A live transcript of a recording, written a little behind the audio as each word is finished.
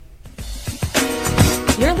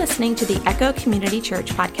listening to the Echo Community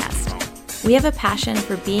Church podcast. We have a passion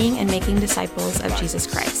for being and making disciples of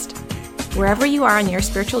Jesus Christ. Wherever you are on your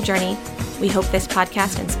spiritual journey, we hope this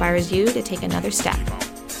podcast inspires you to take another step.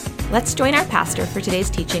 Let's join our pastor for today's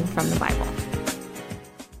teaching from the Bible.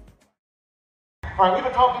 All right, we've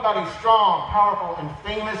been talking about a strong, powerful, and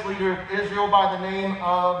famous leader of Israel by the name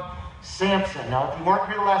of Samson. Now, if you weren't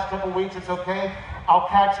here the last couple of weeks, it's okay. I'll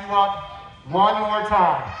catch you up one more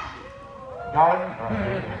time. Got it? All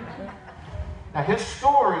right. Now, his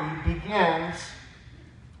story begins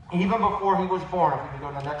even before he was born. If we can go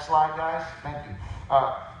to the next slide, guys. Thank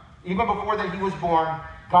you. Even before that he was born,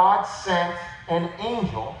 God sent an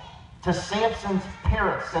angel to Samson's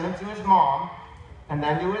parents, sent him to his mom, and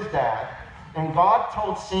then to his dad. And God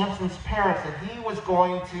told Samson's parents that he was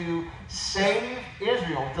going to save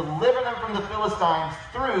Israel, deliver them from the Philistines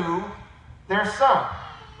through their son.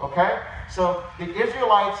 Okay? So the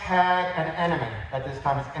Israelites had an enemy at this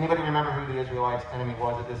time. Does anybody remember who the Israelites' enemy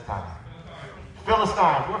was at this time?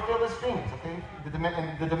 Philistines. We're Philistines, okay?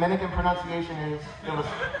 The Dominican pronunciation is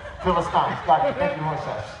Philistines. Gotcha. Thank you,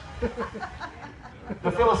 Moises.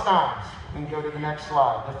 The Philistines. We can go to the next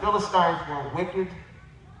slide. The Philistines were wicked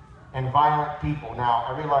and violent people. Now,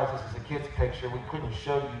 I realize this is a kid's picture. We couldn't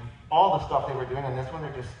show you all the stuff they were doing in this one.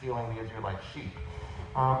 They're just stealing the Israelite sheep.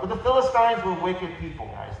 But the Philistines were wicked people,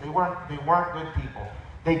 guys. They weren't good people.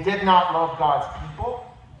 They did not love God's people.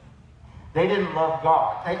 They didn't love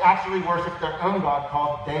God. They actually worshiped their own god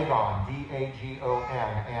called Dagon,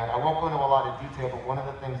 D-A-G-O-N. And I won't go into a lot of detail, but one of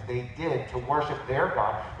the things they did to worship their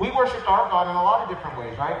God, we worshiped our God in a lot of different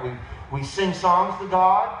ways, right? We sing songs to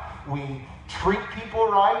God. We treat people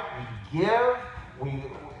right. We give.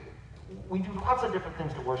 We do lots of different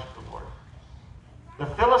things to worship the Lord. The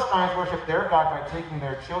Philistines worshiped their God by taking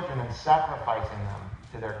their children and sacrificing them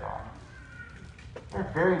to their God. They're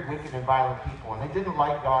very wicked and violent people, and they didn't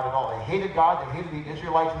like God at all. They hated God, they hated the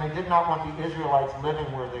Israelites, and they did not want the Israelites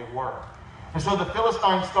living where they were. And so the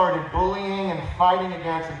Philistines started bullying and fighting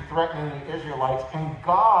against and threatening the Israelites, and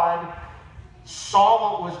God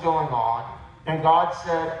saw what was going on, and God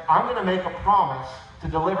said, I'm going to make a promise to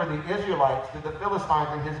deliver the Israelites to the Philistines,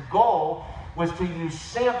 and his goal was to use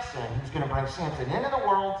Samson. He was going to bring Samson into the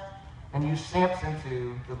world and use Samson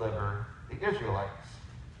to deliver the Israelites.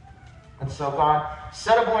 And so God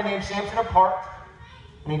set a boy named Samson apart,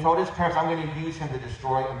 and he told his parents, I'm going to use him to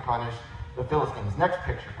destroy and punish the Philistines. Next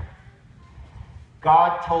picture.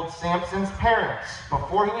 God told Samson's parents,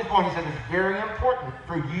 before he was born, he said, it's very important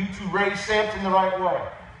for you to raise Samson the right way.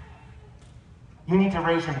 You need to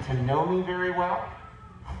raise him to know me very well.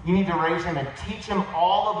 You need to raise him and teach him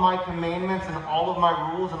all of my commandments and all of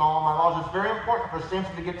my rules and all of my laws. It's very important for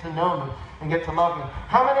Samson to get to know me and get to love me.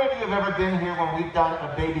 How many of you have ever been here when we've done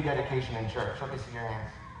a baby dedication in church? Let me see your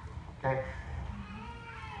hands. Okay.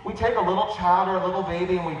 We take a little child or a little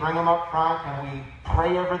baby and we bring them up front and we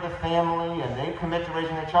pray over the family and they commit to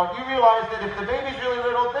raising their child. You realize that if the baby's really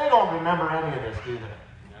little, they don't remember any of this, do they?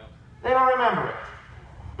 No. They don't remember it.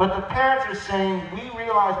 But the parents are saying, we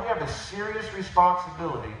realize we have a serious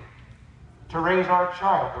responsibility to raise our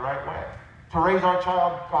child the right way, to raise our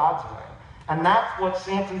child God's way. And that's what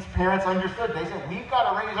Samson's parents understood. They said, we've got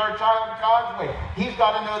to raise our child God's way. He's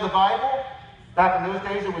got to know the Bible. Back in those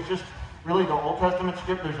days, it was just really the Old Testament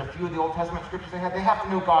script. There's a few of the Old Testament scriptures they had. They have to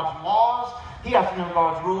know God's laws. He has to know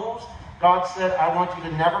God's rules. God said, I want you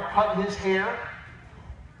to never cut his hair.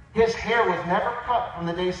 His hair was never cut from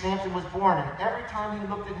the day Samson was born, and every time he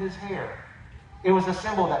looked at his hair, it was a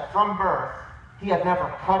symbol that from birth, he had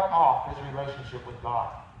never cut off his relationship with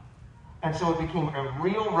God. And so it became a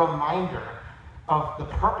real reminder of the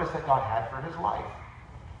purpose that God had for his life.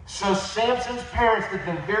 So Samson's parents did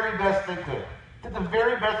the very best they could. Did the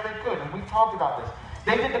very best they could, and we've talked about this.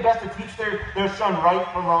 They did the best to teach their son right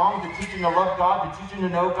from wrong, to teach him to love God, to teach him to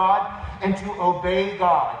know God, and to obey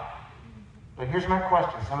God. But here's my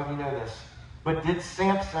question. Some of you know this. But did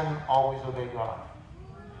Samson always obey God?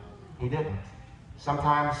 He didn't.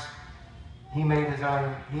 Sometimes he made his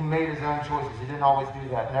own choices. He didn't always do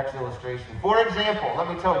that. Next illustration. For example,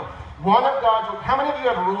 let me tell you, one of God's, how many of you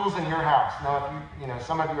have rules in your house? Now, if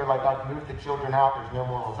some of you are like, I've moved the children out, there's no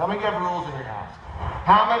more rules. How many of you have rules in your house?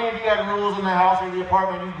 How many of you had rules in the house or the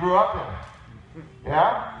apartment you grew up in?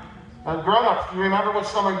 Yeah? Grown-ups, do you remember what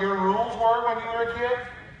some of your rules were when you were a kid?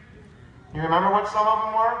 You remember what some of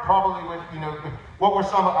them were? Probably, what were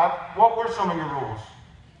some of your rules?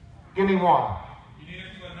 Give me one. You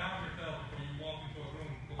needed to announce yourself before you walk into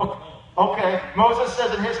a room. Okay. Moses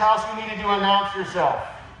says in his house you needed to announce yourself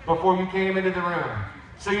before you came into the room.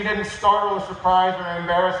 so you didn't startle or surprise or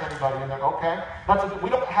embarrass anybody. And they're okay. We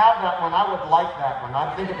don't have that one. I would like that one.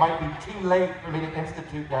 I think it might be too late for me to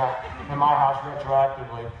institute that in my house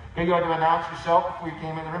retroactively. Okay, you had to announce yourself before you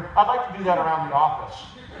came in the room. I'd like to do that around the office.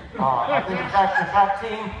 I think, in fact,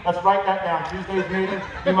 team, let's write that down. Tuesday's meeting,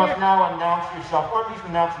 you must now announce yourself, or at least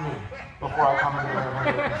announce me before I come in the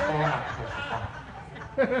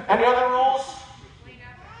room. Any other rules?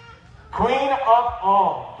 Clean up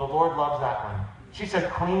all. The Lord loves that one. She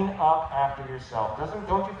said, clean up after yourself.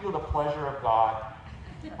 Don't you feel the pleasure of God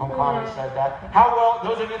when Connie said that? How well,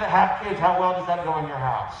 those of you that have kids, how well does that go in your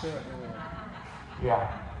house?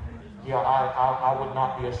 Yeah. Yeah, I would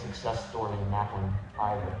not be a success story in that one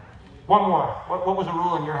either. One more. What was a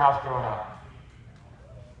rule in your house growing up?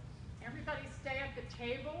 Everybody stay at the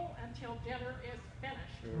table until dinner is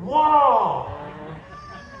finished. Whoa!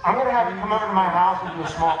 I'm going to have you come over to my house and do a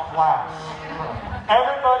small class.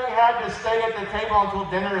 Everybody had to stay at the table until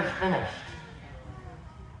dinner is finished.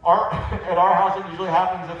 At our house, it usually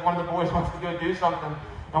happens if one of the boys wants to go do something,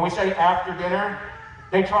 and we say after dinner,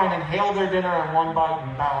 they try and inhale their dinner in one bite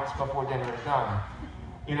and bounce before dinner is done.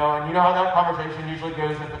 And you know how that conversation usually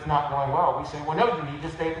goes if it's not going well. We say, well, no, you need to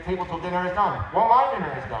stay at the table till dinner is done. Well, my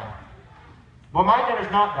dinner is done. Well, my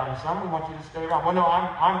dinner's not done, son. We want you to stay around. Well, no,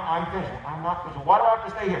 I'm finished. I'm not finished. Why do I have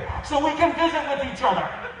to stay here? So we can visit with each other.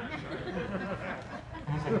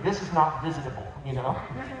 And he said, this is not visitable, And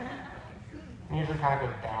usually kind of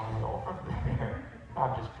goes downhill from there.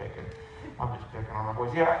 I'm just picking on my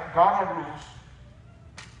boys. Yeah, God had rules.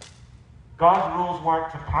 God's rules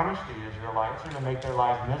weren't to punish the Israelites or to make their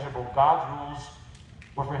lives miserable. God's rules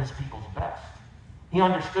were for his people's best. He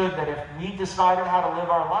understood that if we decided how to live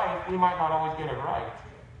our life, we might not always get it right.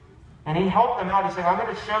 And he helped them out. He said, I'm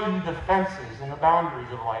going to show you the fences and the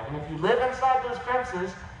boundaries of life. And if you live inside those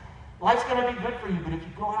fences, life's going to be good for you. But if you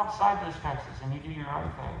go outside those fences and you do your own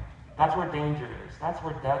thing, that's where danger is. That's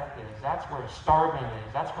where death is. That's where starving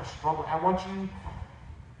is. That's where struggle.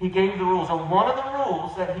 He gave the rules. And one of the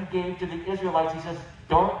rules that he gave to the Israelites, he says,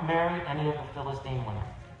 don't marry any of the Philistine women.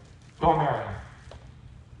 Don't marry them.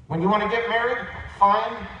 When you want to get married,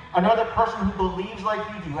 find another person who believes like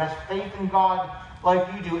you do, has faith in God like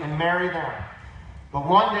you do, and marry them. But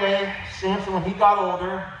one day, Samson, when he got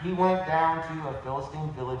older, he went down to a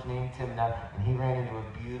Philistine village named Timnah, and he ran into a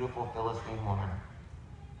beautiful Philistine woman.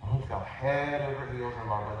 And he fell head over heels in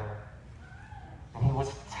love with her. And he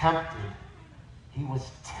was tempted. He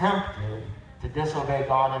was tempted to disobey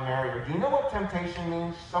God and marry her. Do you know what temptation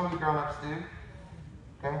means? Some of you grown-ups do.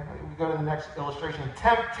 Okay, we go to the next illustration.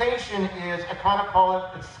 Temptation is, I kind of call it,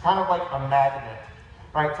 it's kind of like a magnet.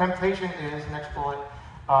 Right? Temptation is, next bullet,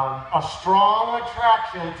 a strong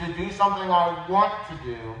attraction to do something I want to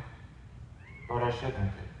do, but I shouldn't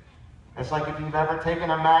do. It's like if you've ever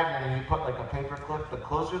taken a magnet and you put like a paper clip, the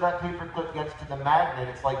closer that paper clip gets to the magnet,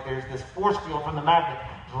 it's like there's this force field from the magnet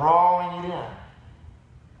drawing it in.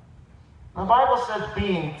 The Bible says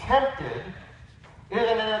being tempted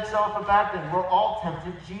isn't in itself a bad thing. We're all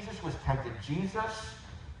tempted. Jesus was tempted. Jesus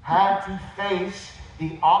had to face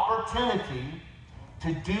the opportunity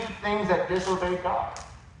to do things that disobey God.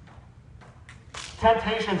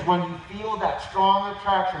 Temptation is when you feel that strong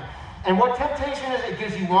attraction. And what temptation is, it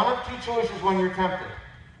gives you one of two choices when you're tempted.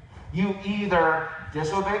 You either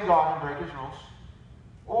disobey God and break his rules,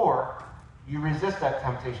 or you resist that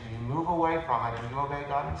temptation. You move away from it and you obey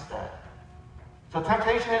God instead. So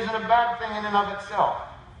temptation isn't a bad thing in and of itself.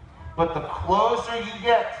 But the closer you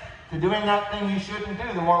get to doing that thing you shouldn't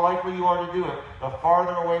do, the more likely you are to do it. The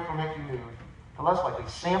farther away from it you move, the less likely.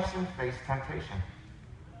 Samson faced temptation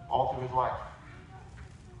all through his life.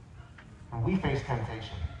 And we face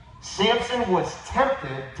temptation. Samson was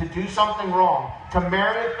tempted to do something wrong, to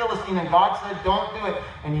marry a Philistine, and God said, don't do it.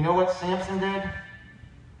 And you know what Samson did?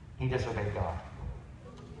 He disobeyed God.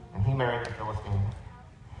 And he married a Philistine.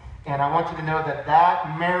 And I want you to know that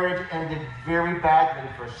that marriage ended very badly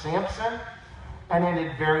for Samson, and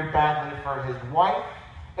ended very badly for his wife,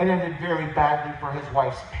 and ended very badly for his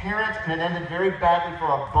wife's parents, and it ended very badly for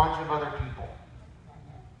a bunch of other people.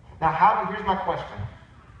 Now, here's my question.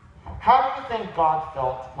 How do you think God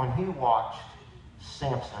felt when he watched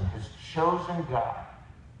Samson, his chosen guy,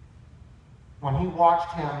 when he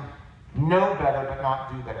watched him know better but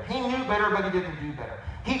not do better? He knew better, but he didn't do better.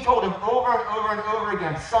 He told him over and over and over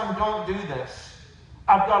again, son, don't do this.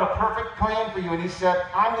 I've got a perfect plan for you. And he said,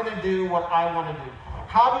 I'm going to do what I want to do.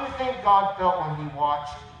 How do you think God felt when he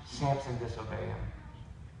watched Samson disobey him?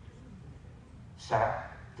 Sad,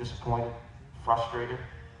 disappointed, frustrated.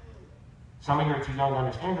 Some of you are too young to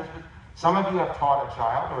understand this, but some of you have taught a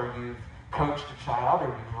child, or you've coached a child, or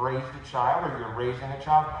you've raised a child, or you're raising a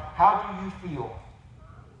child. How do you feel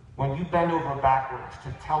when you bend over backwards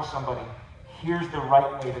to tell somebody, here's the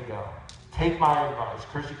right way to go. Take my advice.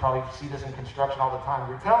 Chris, you probably see this in construction all the time.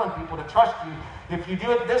 You're telling people to trust you. If you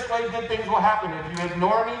do it this way, good things will happen. If you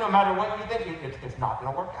ignore me, no matter what you think, it's not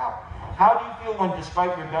going to work out. How do you feel when,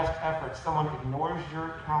 despite your best efforts, someone ignores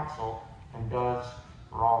your counsel and does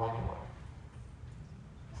wrong anyway?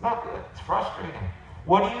 It's not good. It's frustrating.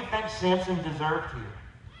 What do you think Samson deserved here?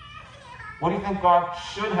 What do you think God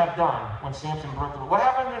should have done when Samson broke the rules? What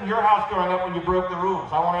happened in your house growing up when you broke the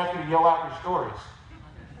rules? I won't ask you to yell out your stories.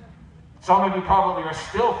 Some of you probably are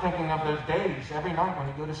still thinking of those days. Every night when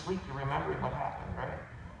you go to sleep, you're remembering what happened, right?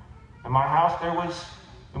 In my house,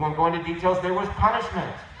 we won't go into details, there was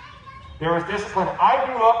punishment. There was discipline. I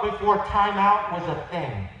grew up before timeout was a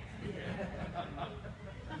thing.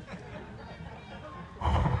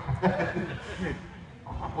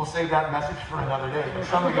 We'll save that message for another day. But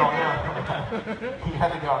some of y'all know. You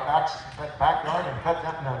had to go backyard and cut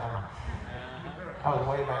that. No. That was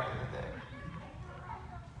way back in the day.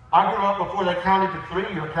 I grew up before they counted to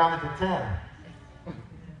 3 or counted to 10.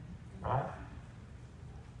 Right?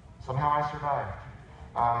 Somehow I survived.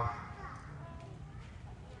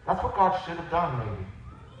 That's what God should have done, maybe.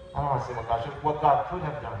 I don't want to say what God could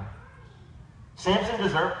have done. Samson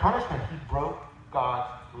deserved punishment. He broke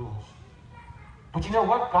God's rules. But you know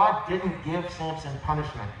what? God didn't give Samson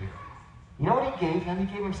punishment here. You know what he gave him?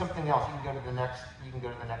 He gave him something else. You can go to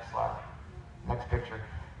the next slide. Next picture.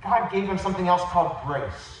 God gave him something else called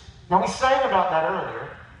grace. Now we sang about that earlier.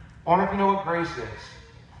 I wonder if you know what grace is.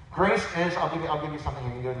 Grace is, I'll give you something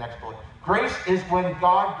here. You can go to the next bullet. Grace is when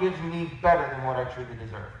God gives me better than what I truly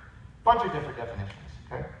deserve. Bunch of different definitions,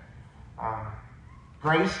 okay?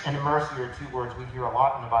 Grace and mercy are 2 words we hear a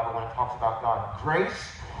lot in the Bible when it talks about God.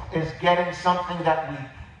 Grace is getting something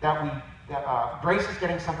grace is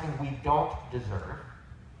getting something we don't deserve.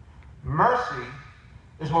 Mercy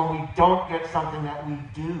is when we don't get something that we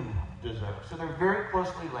do deserve. So they're very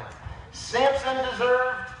closely linked. Samson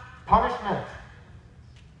deserved punishment.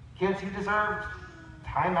 Kids, he deserved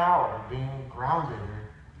time out or being grounded, or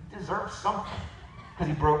he deserved something because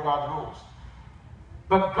he broke God's rules.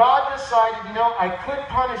 But God decided, I could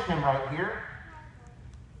punish him right here.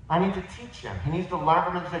 I need to teach him. He needs to learn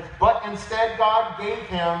from his mistakes. But instead, God gave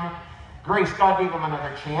him grace. God gave him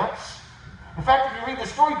another chance. In fact, if you read the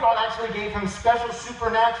story, God actually gave him special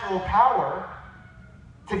supernatural power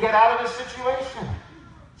to get out of his situation.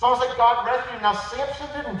 It's almost like God rescued him. Now, Samson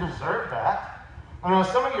didn't deserve that. I know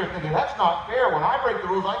some of you are thinking, that's not fair. When I break the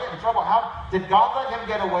rules, I get in trouble. How did God let him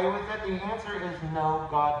get away with it? The answer is no,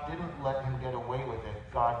 God didn't let him get away with it.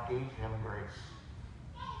 God gave him grace.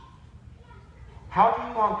 How do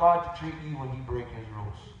you want God to treat you when you break his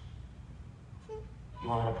rules? You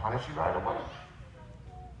want him to punish you right away?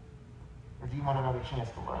 Or do you want another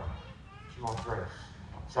chance to learn? Do you want grace?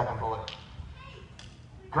 Second bullet.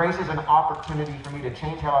 Grace is an opportunity for me to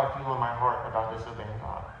change how I feel in my heart about disobeying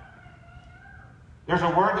God. There's a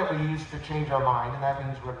word that we use to change our mind, and that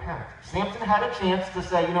means repent. Samson had a chance to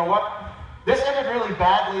say, you know what? This ended really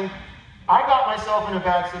badly. I got myself in a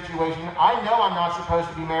bad situation. I know I'm not supposed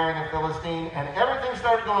to be marrying a Philistine, and everything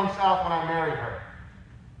started going south when I married her.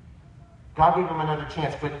 God gave him another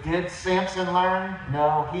chance, but did Samson learn?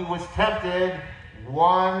 No, he was tempted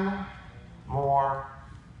one more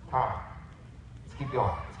time. Let's keep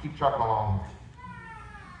going. Let's keep trucking along.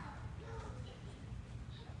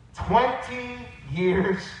 20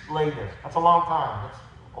 years later. That's a long time. That's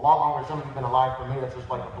a lot longer. Some of you have been alive for me. That's just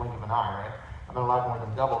like a blink of an eye, right? I've been alive more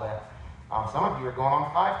than double that. Some of you are going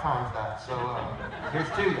on 5 times that. So here's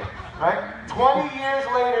to you, right? 20 years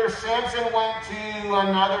later, Samson went to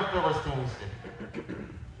another Philistine city.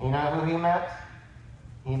 You know who he met?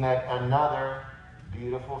 He met another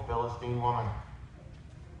beautiful Philistine woman.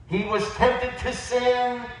 He was tempted to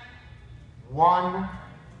sin one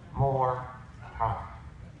more time.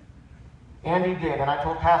 And he did. And I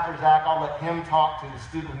told Pastor Zach I'll let him talk to the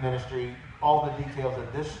student ministry all the details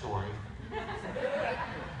of this story.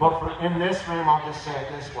 But in this room, I'll just say it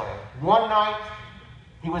this way. One night,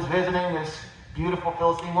 he was visiting this beautiful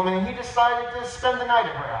Philistine woman, and he decided to spend the night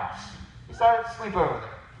at her house. He decided to sleep over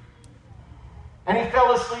there. And he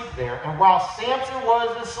fell asleep there. And while Samson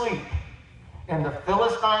was asleep in the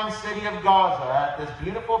Philistine city of Gaza, at this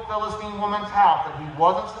beautiful Philistine woman's house that he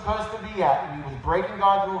wasn't supposed to be at, and he was breaking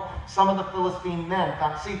God's rule, some of the Philistine men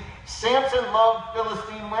found. See, Samson loved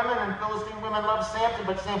Philistine women, and Philistine women loved Samson,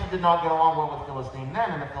 but Samson did not get along well with Philistine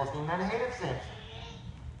men, and the Philistine men hated Samson.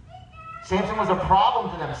 Samson was a problem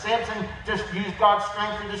to them. Samson just used God's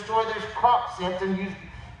strength to destroy their crops. Samson used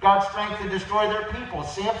God's strength to destroy their people.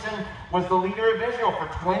 Samson was the leader of Israel for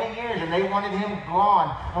 20 years, and they wanted him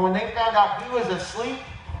gone. And when they found out he was asleep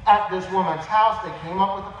at this woman's house, they came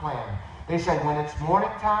up with a plan. They said, when it's morning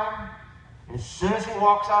time, as soon as he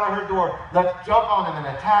walks out of her door, let's jump on him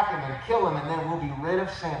and attack him and kill him, and then we'll be rid of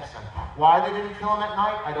Samson. Why they didn't kill him at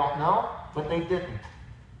night, I don't know, but they didn't.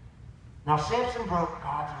 Now, Samson broke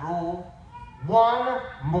God's rule one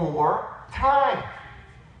more time.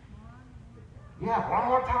 Yeah, one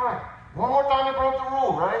more time. One more time he broke the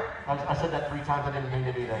rule, right? I said that 3 times. I didn't mean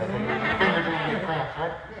to do that. Okay? Your fingers didn't get cramps,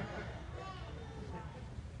 right?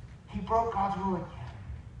 He broke God's rule again.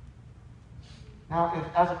 Now,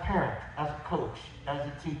 as a parent, as a coach, as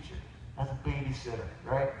a teacher, as a babysitter,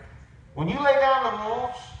 right? When you lay down the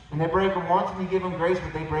rules and they break them once and you give them grace,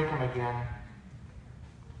 but they break them again,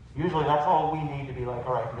 usually that's all we need to be like,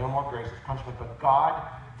 all right, no more grace, it's punishment. But God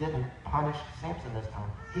didn't punish Samson this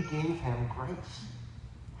time. He gave him grace.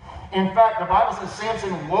 In fact, the Bible says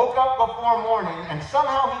Samson woke up before morning and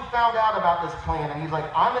somehow he found out about this plan. And he's like,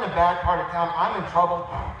 I'm in a bad part of town. I'm in trouble.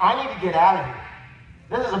 I need to get out of here.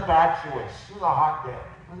 This is a bad choice. This is a hot day.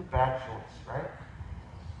 This is a bad choice, right?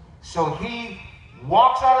 So he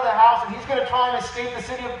walks out of the house and he's going to try and escape the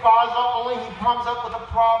city of Gaza, only he comes up with a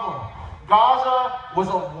problem. Gaza was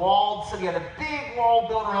a walled city. It had a big wall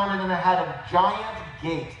built around it and it had a giant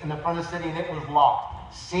gate in the front of the city and it was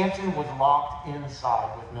locked. Samson was locked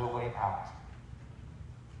inside with no way out.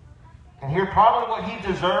 And here probably what he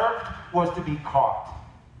deserved was to be caught.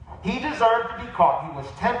 He deserved to be caught. He was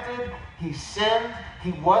tempted. He sinned.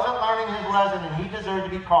 He wasn't learning his lesson, and he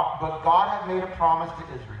deserved to be caught. But God had made a promise to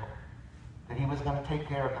Israel that he was going to take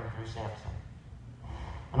care of them through Samson.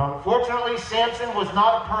 And unfortunately, Samson was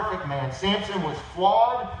not a perfect man. Samson was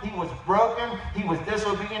flawed. He was broken. He was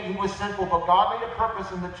disobedient. He was sinful. But God made a purpose,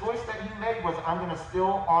 and the choice that he made was, I'm going to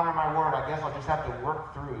still honor my word. I guess I'll just have to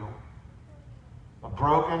work through a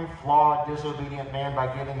broken, flawed, disobedient man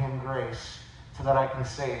by giving him grace, so that I can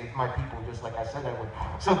save my people just like I said I would.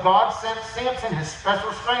 So God sent Samson his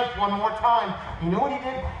special strength one more time. You know what he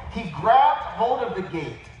did? He grabbed hold of the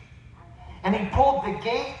gate. And he pulled the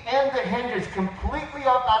gate and the hinges completely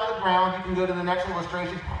up out of the ground. You can go to the next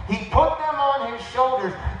illustration. He put them on his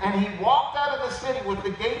shoulders. And he walked out of the city with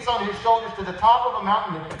the gates on his shoulders to the top of a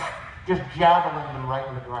mountain and just javelined them right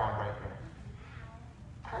in the ground right there.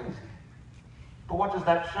 Crazy. But what does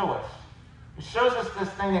that show us? It shows us this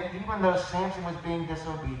thing that even though Samson was being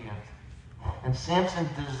disobedient, and Samson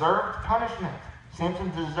deserved punishment,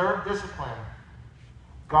 Samson deserved discipline,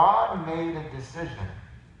 God made a decision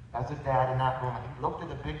as a dad in that moment. He looked at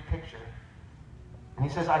the big picture, and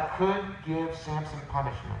he says, I could give Samson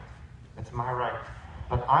punishment. It's my right.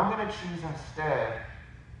 But I'm going to choose instead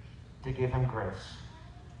to give him grace.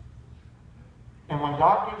 And when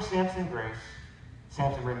God gave Samson grace,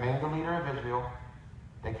 Samson remained the leader of Israel.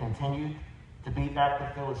 They continued to beat back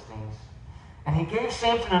the Philistines. And he gave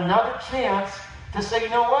Samson another chance to say, you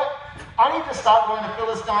know what? I need to stop going to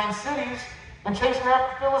Philistine cities and chasing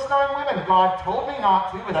after Philistine women. God told me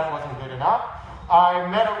not to, but that wasn't good enough. I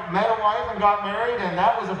met a wife and got married, and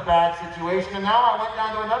that was a bad situation. And now I went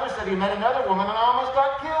down to another city, met another woman, and I almost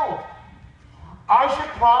got killed. I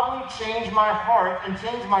should probably change my heart and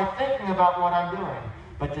change my thinking about what I'm doing.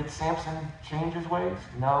 But did Samson change his ways?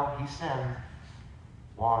 No, he sinned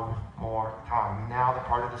one more time. Now the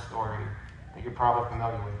part of the story that you're probably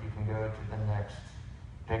familiar with. You can go to the next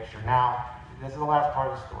picture. Now, this is the last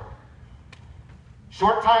part of the story.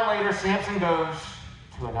 Short time later, Samson goes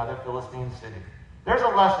to another Philistine city. There's a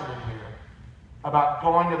lesson in here about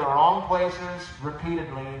going to the wrong places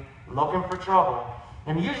repeatedly, looking for trouble.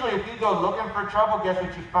 And usually if you go looking for trouble, guess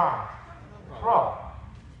what you find? Trouble.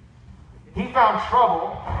 He found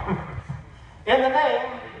trouble in the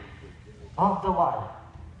name of Delilah.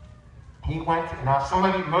 He went to, now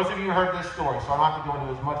most of you heard this story, so I'm not going to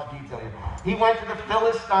go into as much detail here. He went to the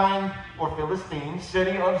Philistine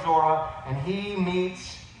city of Zorah, and he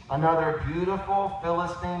meets another beautiful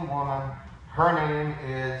Philistine woman. Her name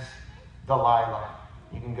is Delilah.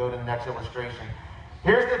 You can go to the next illustration.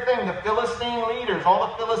 Here's the thing, the Philistine leaders, all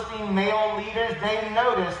the Philistine male leaders, they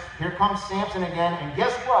noticed, here comes Samson again, and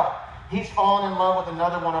guess what? He's fallen in love with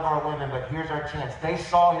another one of our women, but here's our chance. They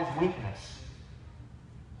saw his weakness.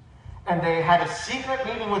 And they had a secret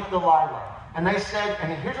meeting with Delilah. And they said,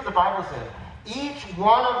 and here's what the Bible said. Each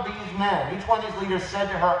one of these men, each one of these leaders said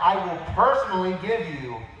to her, I will personally give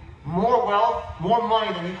you more wealth, more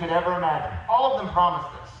money than you could ever imagine. All of them promised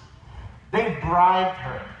this. They bribed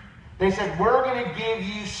her. They said, we're going to give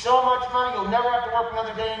you so much money, you'll never have to work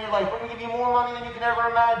another day in your life. We're going to give you more money than you can ever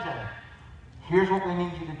imagine. Here's what we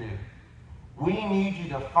need you to do. We need you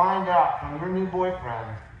to find out from your new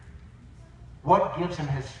boyfriend what gives him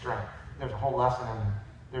his strength. There's a whole lesson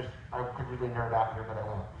in I could really nerd out here, but I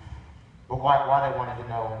won't. But why they wanted to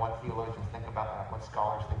know and what theologians think about that, what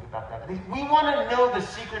scholars think about that. We want to know the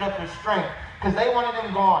secret of his strength because they wanted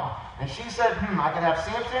him gone. And she said, I could have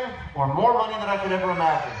Samson or more money than I could ever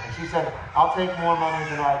imagine. And she said, I'll take more money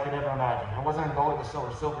than I could ever imagine. It wasn't a gold, it was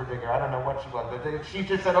silver digger. I don't know what she was. But she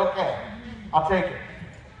just said, okay, I'll take it.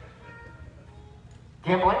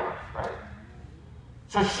 Can't blame her, right?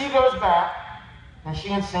 So she goes back, and she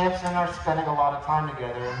and Samson are spending a lot of time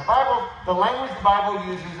together. And the language the Bible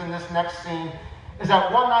uses in this next scene is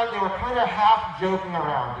that one night they were kind of half joking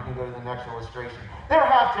around. You can go to the next illustration. They were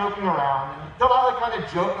half joking around, and Delilah kind of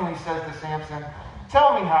jokingly says to Samson,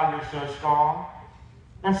 tell me how you're so strong.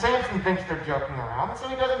 And Samson thinks they're joking around, and so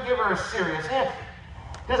he doesn't give her a serious answer.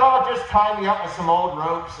 He says, just tie me up with some old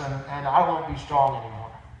ropes, and I won't be strong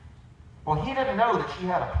anymore. Well, he didn't know that she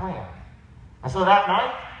had a plan. And so that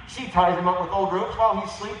night, she ties him up with old ropes while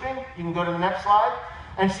he's sleeping. You can go to the next slide.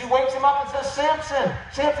 And she wakes him up and says, Samson,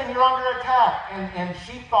 you're under attack. And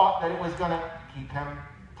she thought that it was going to keep him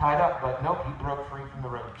tied up, but nope, he broke free from the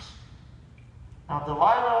ropes. Now,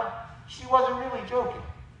 Delilah, she wasn't really joking.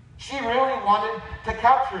 She really wanted to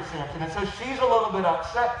capture Samson, and so she's a little bit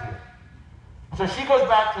upset here. So she goes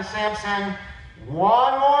back to Samson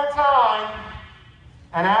one more time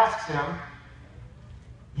and asks him,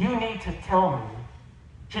 you need to tell me.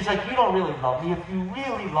 She's like, you don't really love me. If you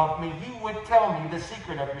really loved me, you would tell me the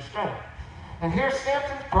secret of your strength. And here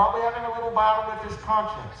Samson's probably having a little battle with his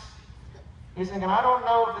conscience. He's thinking, I don't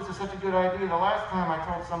know if this is such a good idea. The last time I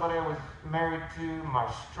told somebody I was married to, my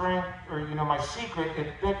strength, or, my secret,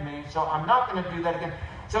 it bit me, so I'm not going to do that again.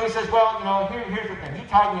 So he says, well, here's the thing. He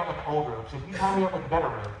tied me up with old ropes. If you tie me up with better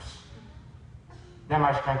ropes, then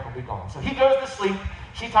my strength will be gone. So he goes to sleep.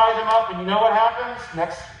 She ties him up, and you know what happens?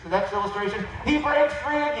 The next illustration, he breaks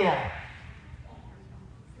free again.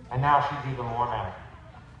 And now she's even more mad.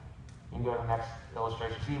 You can go to the next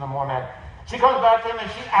illustration. She's even more mad. She comes back to him,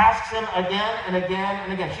 and she asks him again and again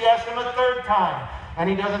and again. She asks him a third time, and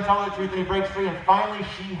he doesn't tell her the truth, and he breaks free, and finally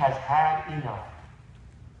she has had enough.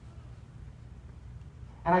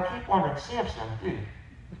 And I keep wondering, Samson, dude.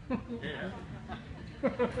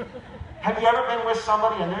 Have you ever been with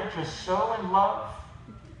somebody and they're just so in love?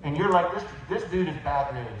 And you're like, this dude is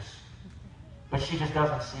bad news. But she just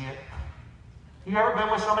doesn't see it. You ever been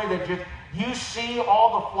with somebody that you see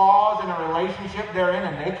all the flaws in a relationship they're in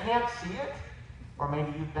and they can't see it? Or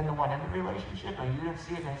maybe you've been the one in the relationship and you didn't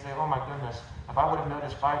see it and you say, oh my goodness, if I would have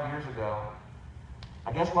noticed 5 years ago,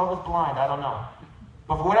 I guess love is blind, I don't know.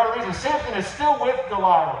 But for whatever reason, Samson is still with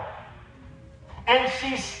Delilah. And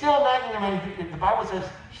she's still nagging him, and the Bible says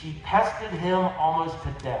she pestered him almost to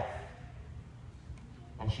death.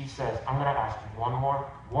 And she says, I'm going to ask you one more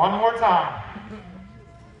time.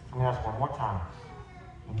 I'm going to ask one more time.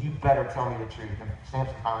 And you better tell me the truth. And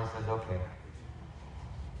Samson finally says, okay.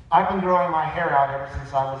 I've been growing my hair out ever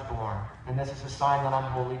since I was born. And this is a sign that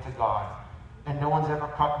I'm holy to God. And no one's ever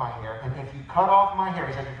cut my hair. And if you cut off my hair,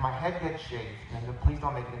 he said, if my head gets shaved, and please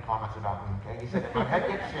don't make any comments about me, okay? He said, if my head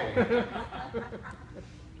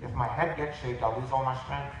gets shaved, I'll lose all my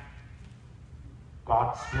strength.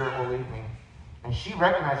 God's Spirit will lead me. And she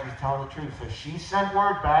recognized he's telling the truth. So she sent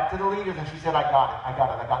word back to the leaders, and she said, I got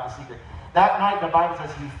the secret. That night, the Bible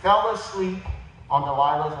says he fell asleep on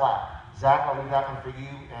Delilah's lap. Zach, I'll leave that one for you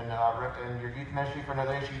and your youth ministry for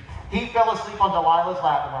another issue. He fell asleep on Delilah's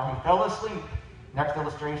lap, and when he fell asleep, next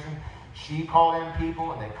illustration, she called in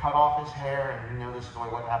people, and they cut off his hair, and you know the story,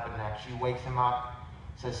 what happened next. She wakes him up,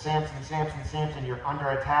 says, Samson, you're under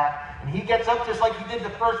attack. And he gets up just like he did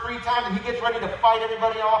the first 3 times, and he gets ready to fight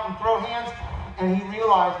everybody off and throw hands. And he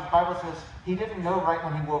realized, the Bible says, he didn't know right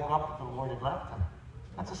when he woke up that the Lord had left him.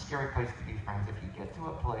 That's a scary place to be, friends. If you get to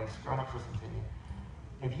a place, grown-ups, listen to me.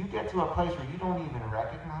 If you get to a place where you don't even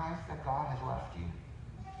recognize that God has left you,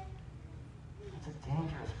 it's a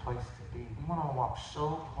dangerous place to be. We want to walk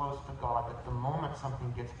so close to God that the moment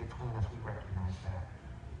something gets between us, we recognize that.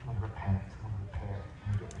 We repent, we repair,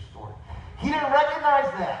 and we get restored. He didn't recognize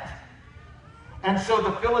that. And so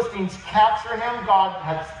the Philistines capture him. God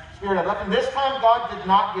had Spirit had left him. This time, God did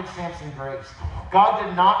not give Samson grace. God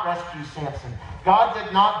did not rescue Samson. God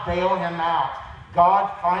did not bail him out.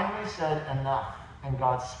 God finally said enough. And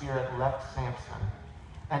God's Spirit left Samson.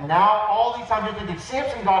 And now, all these times you're thinking,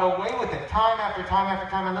 Samson got away with it time after time after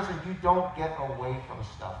time. And listen, you don't get away from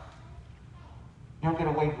stuff. You don't get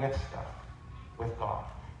away with stuff with God.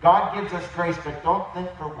 God gives us grace, but don't think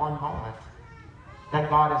for one moment that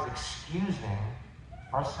God is excusing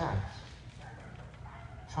our sins.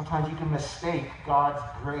 Sometimes you can mistake God's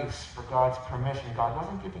grace for God's permission. God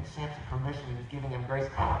wasn't giving Samson permission, he was giving him grace.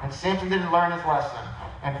 And Samson didn't learn his lesson.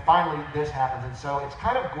 And finally, this happens. And so it's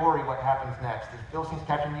kind of gory what happens next. The Philistines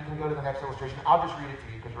capture him. You can go to the next illustration. I'll just read it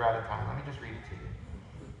to you because we're out of time. Let me just read it to you.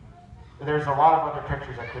 There's a lot of other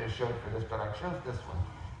pictures I could have showed for this, but I chose this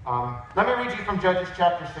one. Let me read you from Judges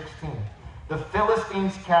chapter 16. The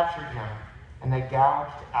Philistines captured him, and they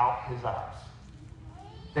gouged out his eyes.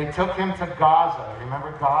 They took him to Gaza.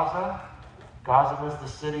 Remember Gaza? Gaza was the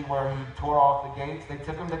city where he tore off the gates. They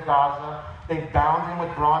took him to Gaza. They bound him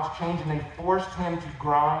with bronze chains, and they forced him to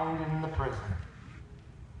grind in the prison.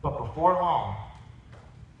 But before long,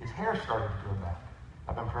 his hair started to grow back.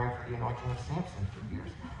 I've been praying for the anointing of Samson for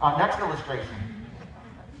years. Next illustration.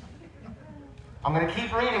 I'm going to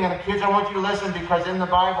keep reading, and kids, I want you to listen because in the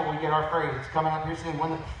Bible we get our phrase. It's coming up here soon.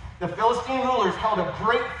 When the Philistine rulers held a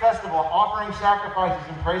great festival, offering sacrifices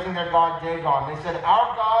and praising their god Dagon. They said,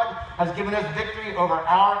 our God has given us victory over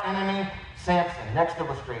our enemy, Samson. Next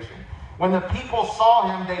illustration. When the people saw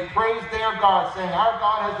him, they praised their God, saying, our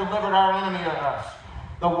God has delivered our enemy to us.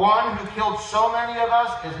 The one who killed so many of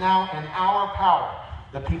us is now in our power.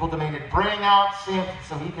 The people demanded, bring out Samson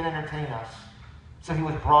so he can entertain us. So he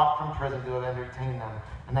was brought from prison to entertain them.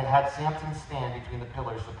 And they had Samson stand between the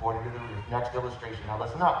pillars supporting to the roof. Next illustration. Now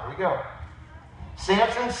listen up. Here we go.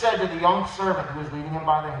 Samson said to the young servant who was leading him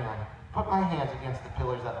by the hand, put my hands against the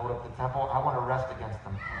pillars that hold up the temple. I want to rest against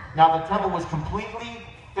them. Now the temple was completely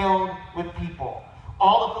filled with people.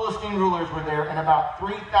 All the Philistine rulers were there, and about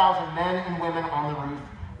 3,000 men and women on the roof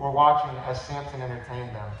were watching as Samson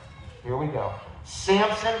entertained them. Here we go.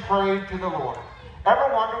 Samson prayed to the Lord.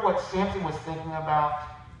 Ever wonder what Samson was thinking about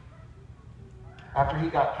after he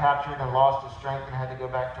got captured and lost his strength and had to go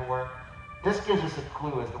back to work? This gives us a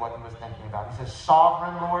clue as to what he was thinking about. He says,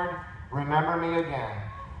 Sovereign Lord, remember me again.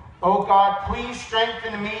 Oh God, please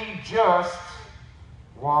strengthen me just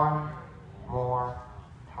one more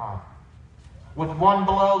time. With one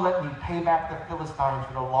blow, let me pay back the Philistines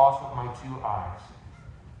for the loss of my 2 eyes.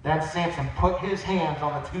 Then Samson put his hands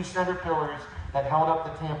on the 2 center pillars that held up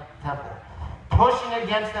the temple. Pushing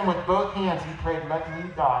against them with both hands, he prayed, let me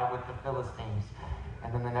die with the Philistines.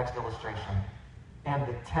 And then the next illustration. And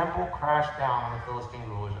the temple crashed down on the Philistine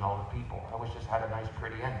rulers and all the people. I wish this had a nice,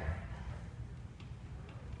 pretty ending.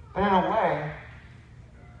 But in a way,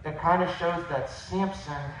 it kind of shows that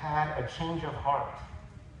Samson had a change of heart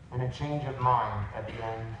and a change of mind at the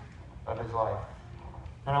end of his life.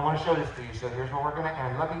 And I want to show this to you, so here's where we're going to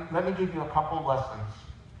end. Let me give you a couple of lessons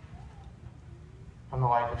from the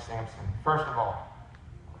life of Samson. First of all,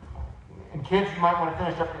 and kids, you might want to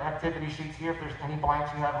finish up your activity sheets here. If there's any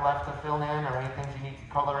blanks you have left to fill in or any things you need to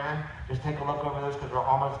color in, just take a look over those because we're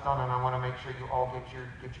almost done, and I want to make sure you all get your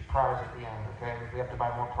prize at the end, okay? If we have to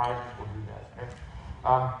buy more prizes, we'll do that, okay?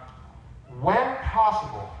 When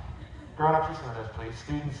possible, grown-ups, listen to this, please.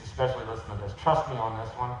 Students especially listen to this. Trust me on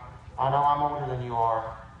this one. I know I'm older than you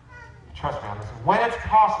are. Trust me on this one. When it's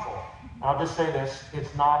possible, and I'll just say this,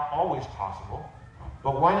 it's not always possible,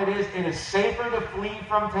 but when it is safer to flee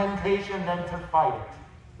from temptation than to fight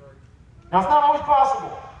it. Now, it's not always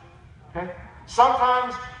possible. Okay?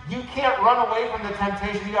 Sometimes you can't run away from the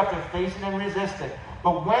temptation. You have to face it and resist it.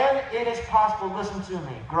 But when it is possible, listen to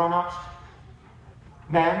me, grown-ups,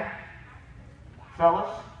 men, fellas,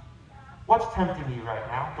 what's tempting you right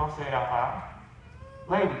now? Don't say it out loud.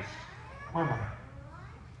 Ladies, women,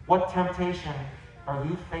 what temptation are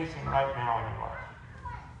you facing right now in your life?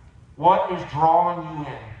 What is drawing you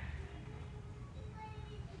in?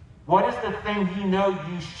 What is the thing you know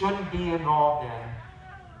you shouldn't be involved in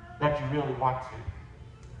that you really want to?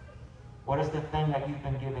 What is the thing that you've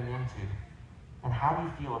been giving into? And how do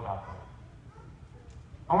you feel about that?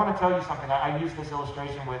 I want to tell you something. I used this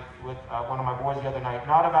illustration with one of my boys the other night,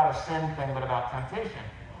 not about a sin thing, but about temptation.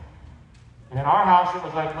 And in our house, it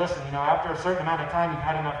was like, listen, after a certain amount of time, you've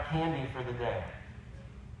had enough candy for the day.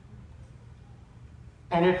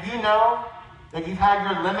 And if you know that you've had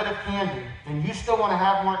your limit of candy and you still want to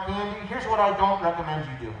have more candy, here's what I don't recommend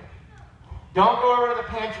you doing. Don't go over to the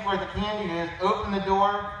pantry where the candy is, open the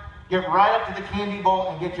door, get right up to the candy bowl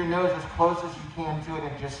and get your nose as close as you can to it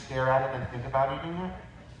and just stare at it and think about eating it.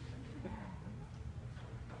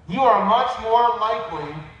 You are much more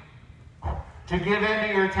likely to give in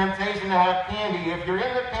to your temptation to have candy if you're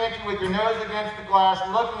in the pantry with your nose against the glass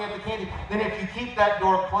looking at the candy than if you keep that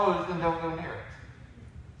door closed and don't go near it.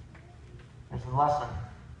 There's a lesson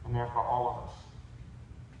in there for all of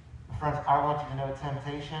us. Friends, I want you to know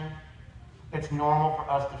temptation, it's normal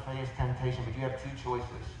for us to face temptation, but you have 2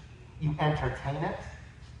 choices. You entertain it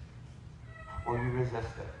or you resist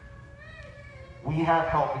it. We have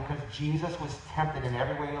help because Jesus was tempted in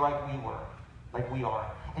every way like we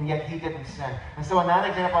are. And yet he didn't sin. And so in that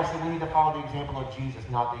example, I said we need to follow the example of Jesus,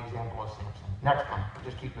 not the example of Samson. Next one. We'll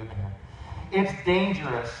just keep moving here. It's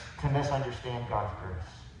dangerous to misunderstand God's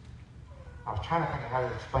grace. I was trying to think of how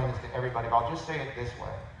to explain this to everybody, but I'll just say it this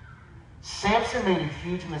way. Samson made a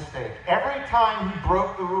huge mistake. Every time he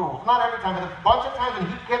broke the rules, not every time, but a bunch of times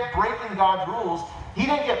when he kept breaking God's rules, he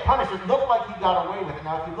didn't get punished. It looked like he got away with it.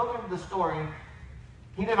 Now, if you look into the story,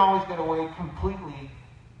 he didn't always get away completely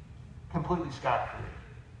scot-free.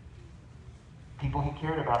 People he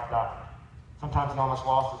cared about died. Sometimes he almost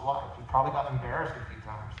lost his life. He probably got embarrassed a few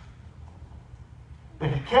times. But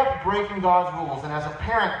he kept breaking God's rules. And as a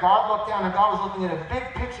parent, God looked down and God was looking at a big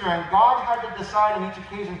picture, and God had to decide on each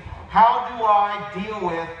occasion, how do I deal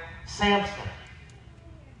with Samson?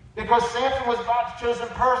 Because Samson was God's chosen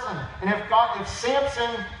person. And if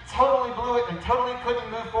Samson totally blew it and totally couldn't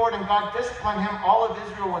move forward and God disciplined him, all of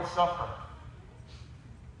Israel would suffer.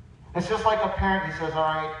 It's just like a parent who says, all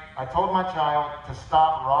right, I told my child to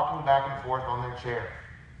stop rocking back and forth on their chair.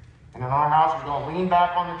 And in our house, we're going to lean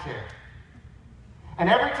back on the chair. And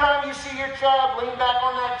every time you see your child lean back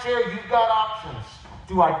on that chair, you've got options.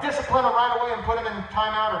 Do I discipline him right away and put him in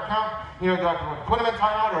timeout or do I put him in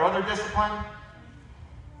timeout or other discipline?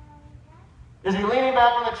 Is he leaning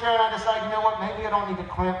back on the chair and I decide, you know what, maybe I don't need to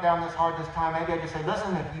clamp down this hard this time. Maybe I just say,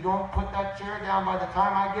 listen, if you don't put that chair down by the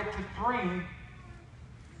time I get to 3,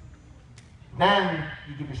 then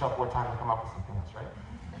you give yourself more time to come up with something else,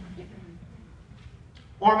 right?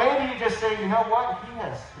 Or maybe you just say, you know what,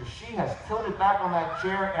 she has tilted back on that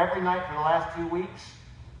chair every night for the last 2 weeks.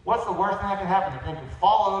 What's the worst thing that could happen? They could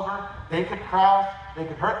fall over, they could crash, they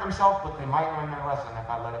could hurt themselves, but they might learn their lesson if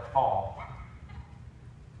I let it fall.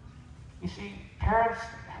 You see, parents,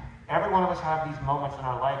 every one of us have these moments in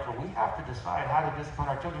our life where we have to decide how to discipline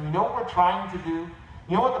our children. You know what we're trying to do?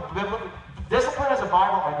 You know what the biblical discipline is a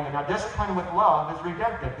Bible idea. Now, discipline with love is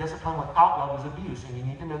redemptive. Discipline without love is abuse, and you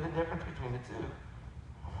need to know the difference between the two.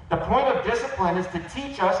 The point of discipline is to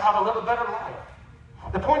teach us how to live a better life.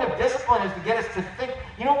 The point of discipline is to get us to think,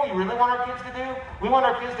 you know what we really want our kids to do? We want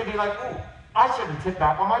our kids to be like, oh, I shouldn't tip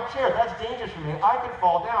back on my chair. That's dangerous for me. I could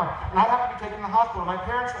fall down, and I'd have to be taken to the hospital. My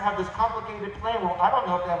parents have this complicated plan. Well, I don't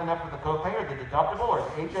know if they have enough for the copay or the deductible or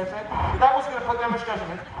the HSA. That was going to put them in stress.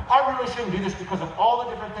 I really shouldn't do this because of all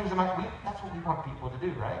the different things. That's what we want people to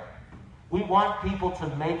do, right? We want people to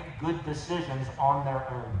make good decisions on their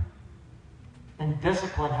own. And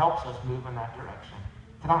discipline helps us move in that direction.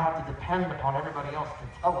 To not have to depend upon everybody else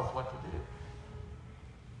to tell us what to do.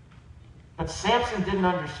 But Samson didn't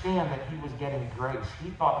understand that he was getting grace.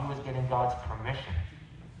 He thought he was getting God's permission.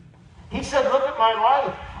 He said, look at my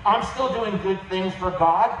life. I'm still doing good things for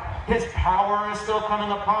God. His power is still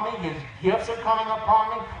coming upon me. His gifts are coming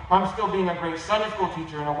upon me. I'm still being a great Sunday school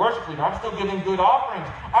teacher and a worship leader. I'm still giving good offerings.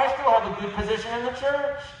 I still have a good position in the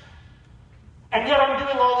church. And yet I'm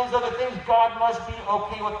doing all these other things. God must be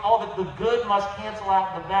okay with all of it. The good must cancel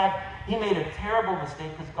out the bad. He made a terrible mistake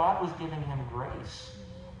because God was giving him grace.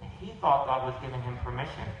 And he thought God was giving him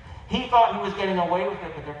permission. He thought he was getting away with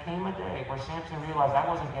it, but there came a day where Samson realized I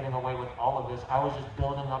wasn't getting away with all of this. I was just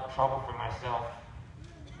building up trouble for myself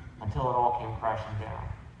until it all came crashing down.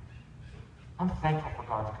 I'm thankful for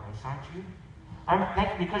God's grace, aren't you? I'm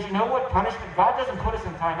thankful because you know what? Punishment, God doesn't put us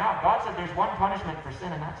in time out. God said there's one punishment for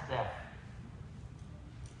sin, and that's death.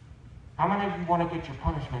 How many of you want to get your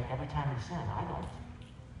punishment every time you sin? I don't.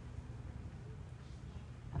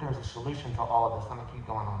 But there's a solution to all of this. Let me keep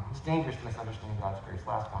going on. It's dangerous to misunderstand God's grace.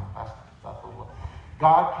 Last one.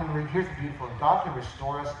 God can, here's the beautiful thing. God can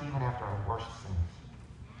restore us even after our worst sins.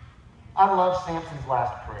 I love Samson's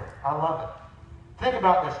last prayer. I love it. Think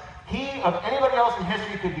about this. He, of anybody else in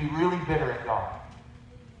history, could be really bitter at God.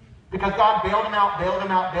 Because God bailed him out,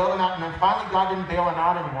 and then finally God didn't bail him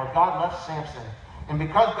out anymore. God left Samson. And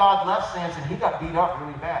because God left Samson, he got beat up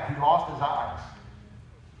really bad. He lost his eyes.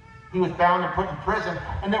 He was bound and put in prison,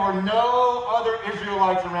 and there were no other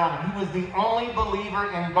Israelites around him. He was the only believer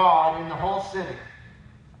in God in the whole city.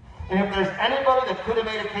 And if there's anybody that could have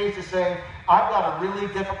made a case to say, I've got a really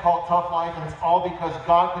difficult, tough life, and it's all because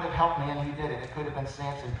God could have helped me, and he did it. It could have been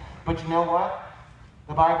Samson. But you know what?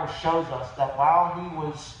 The Bible shows us that while he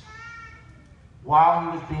was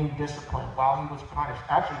being disciplined, while he was punished.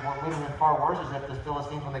 Actually, what would have been far worse is if the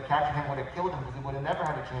Philistines, when they captured him, would have killed him because he would have never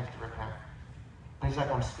had a chance to repent. But he's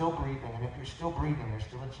like, I'm still breathing, and if you're still breathing, there's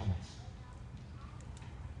still a chance.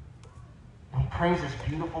 And he prays this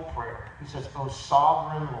beautiful prayer. He says, O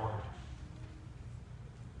sovereign Lord,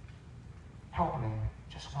 help me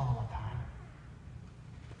just one more time.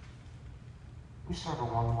 We serve a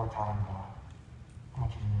one more time God. I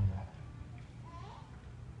want you to know that.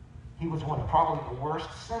 He was one of probably the worst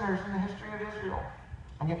sinners in the history of Israel.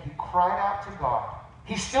 And yet he cried out to God.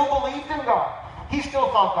 He still believed in God. He still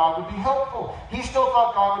thought God would be helpful. He still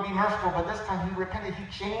thought God would be merciful. But this time he repented. He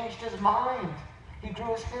changed his mind. He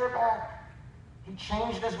drew his hair back. He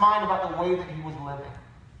changed his mind about the way that he was living.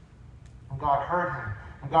 And God heard him.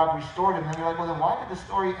 And God restored him. And you're like, well, then why did the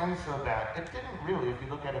story end so bad? It didn't really, if you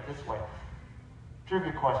look at it this way.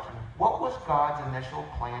 Trivia question. What was God's initial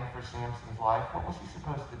plan for Samson's life? What was he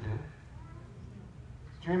supposed to do?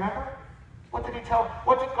 Do you remember? What did he tell?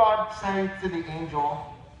 What did God say to the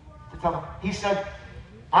angel to tell him? He said,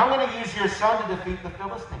 I'm going to use your son to defeat the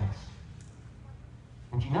Philistines.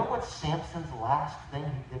 And do you know what Samson's last thing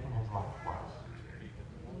he did in his life was?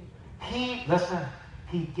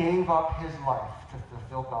 He gave up his life to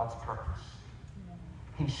fulfill God's purpose.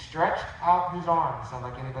 He stretched out his arms. Sound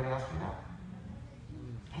like anybody else you know?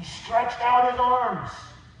 He stretched out his arms.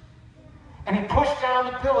 And he pushed down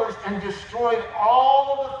the pillars and destroyed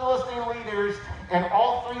all of the Philistine leaders and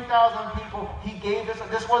all 3,000 people. He gave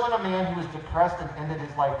this wasn't a man who was depressed and ended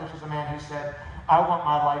his life. This was a man who said, I want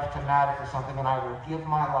my life to matter for something, and I will give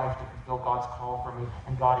my life to fulfill God's call for me.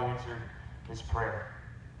 And God answered his prayer.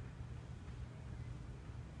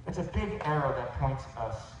 It's a big arrow that points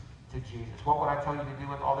us to Jesus. What would I tell you to do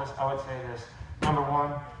with all this? I would say this. Number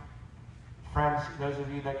one, friends, those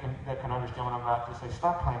of you that can understand what I'm about to say,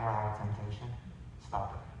 stop playing around with temptation.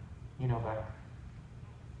 Stop it. You know better.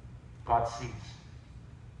 God sees.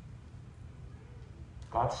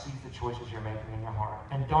 God sees the choices you're making in your heart.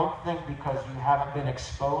 And don't think because you haven't been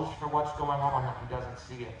exposed for what's going on that he doesn't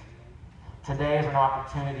see it. Today is an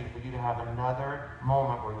opportunity for you to have another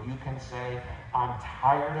moment where you can say, I'm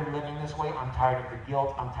tired of living this way. I'm tired of the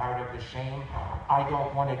guilt. I'm tired of the shame. I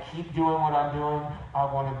don't want to keep doing what I'm doing.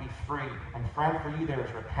 I want to be free. And friend, for you, there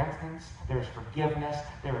is repentance. There is forgiveness.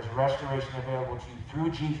 There is restoration available to you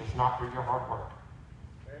through Jesus, not through your hard work.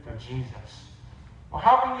 Amen. Through Jesus. Well,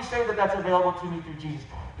 how can you say that that's available to me through Jesus?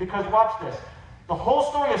 Because watch this. The whole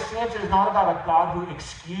story of Samson is not about a God who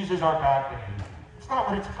excuses our bad behavior. It's not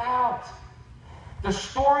what it's about. The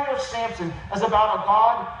story of Samson is about a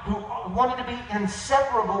God who wanted to be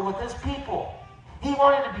inseparable with his people. He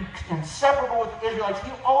wanted to be inseparable with the Israelites.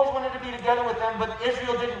 He always wanted to be together with them, but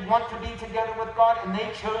Israel didn't want to be together with God, and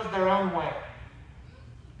they chose their own way.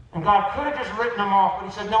 And God could have just written them off, but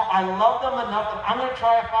he said, no, I love them enough that I'm going to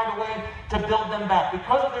try to find a way to build them back.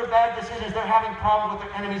 Because of their bad decisions, they're having problems with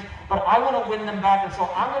their enemies, but I want to win them back, and so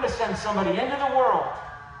I'm going to send somebody into the world.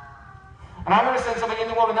 And I'm going to send somebody in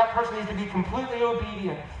the world, and that person needs to be completely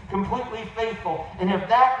obedient, completely faithful. And if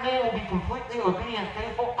that man will be completely obedient and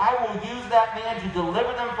faithful, I will use that man to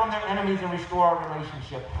deliver them from their enemies and restore our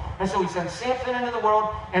relationship. And so he sent Samson into the world,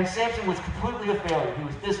 and Samson was completely a failure. He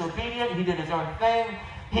was disobedient. He did his own thing.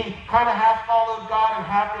 He kind of half followed God and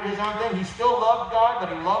half did his own thing. He still loved God, but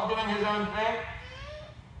he loved doing his own thing.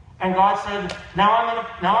 And God said, now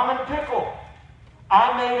I'm in a pickle.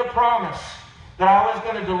 I made a promise that I was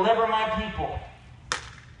going to deliver my people.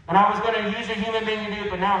 And I was going to use a human being to do it,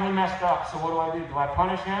 but now he messed up. So what do? Do I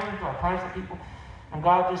punish him? Do I punish the people? And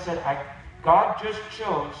God just said, God just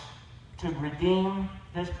chose to redeem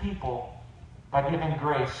his people by giving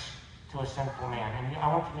grace to a sinful man. And I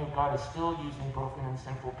want you to know God is still using broken and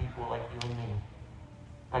sinful people like you and me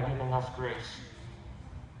by giving us grace.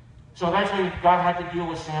 So eventually God had to deal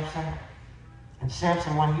with Samson. And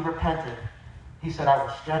Samson, when he repented, he said, I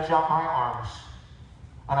will stretch out my arms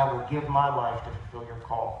and I will give my life to fulfill your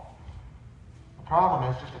call. The problem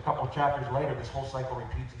is, just a couple of chapters later, this whole cycle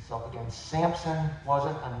repeats itself again. Samson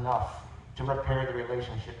wasn't enough to repair the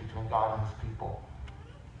relationship between God and his people.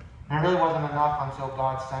 And it really wasn't enough until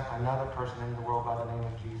God sent another person into the world by the name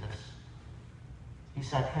of Jesus. He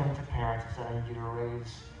sent him to parents and said, I need you to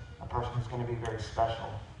raise a person who's going to be very special.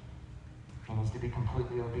 He needs to be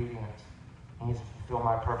completely obedient. He needs to fulfill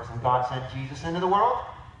my purpose. And God sent Jesus into the world.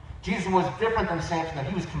 Jesus was different than Samson.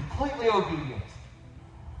 He was completely obedient.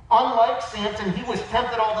 Unlike Samson, he was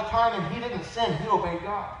tempted all the time and he didn't sin. He obeyed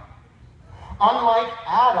God. Unlike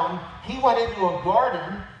Adam, he went into a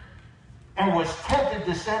garden and was tempted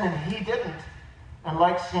to sin and he didn't. And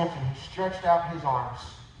like Samson, he stretched out his arms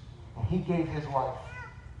and he gave his life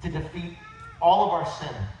to defeat all of our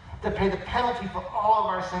sin, to pay the penalty for all of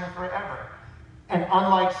our sin forever. And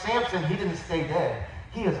unlike Samson, he didn't stay dead.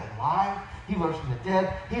 He is alive. He rose from the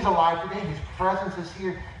dead. He's alive today. His presence is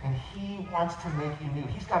here, and he wants to make you new.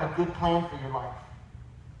 He's got a good plan for your life.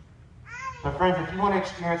 But friends, if you want to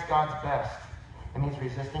experience God's best, it means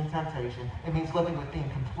resisting temptation. It means living with being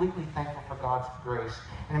completely thankful for God's grace.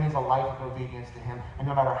 And it means a life of obedience to him. And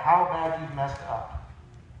no matter how bad you've messed up,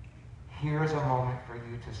 here's a moment for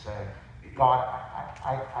you to say, God,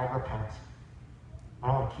 I repent. I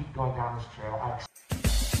want to keep going down this trail.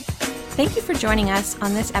 Thank you for joining us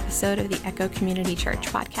on this episode of the Echo Community Church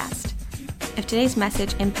podcast. If today's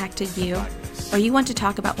message impacted you, or you want to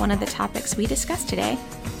talk about one of the topics we discussed today,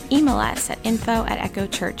 email us at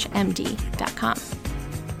info@echochurchmd.com.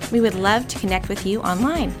 We would love to connect with you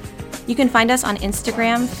online. You can find us on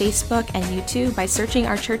Instagram, Facebook, and YouTube by searching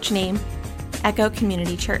our church name, Echo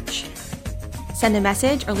Community Church. Send a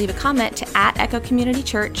message or leave a comment to @Echo Community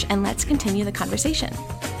Church, and let's continue the conversation.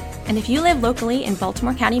 And if you live locally in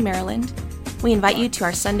Baltimore County, Maryland, we invite you to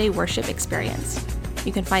our Sunday worship experience.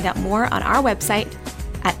 You can find out more on our website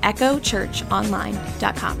at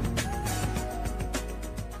echochurchonline.com.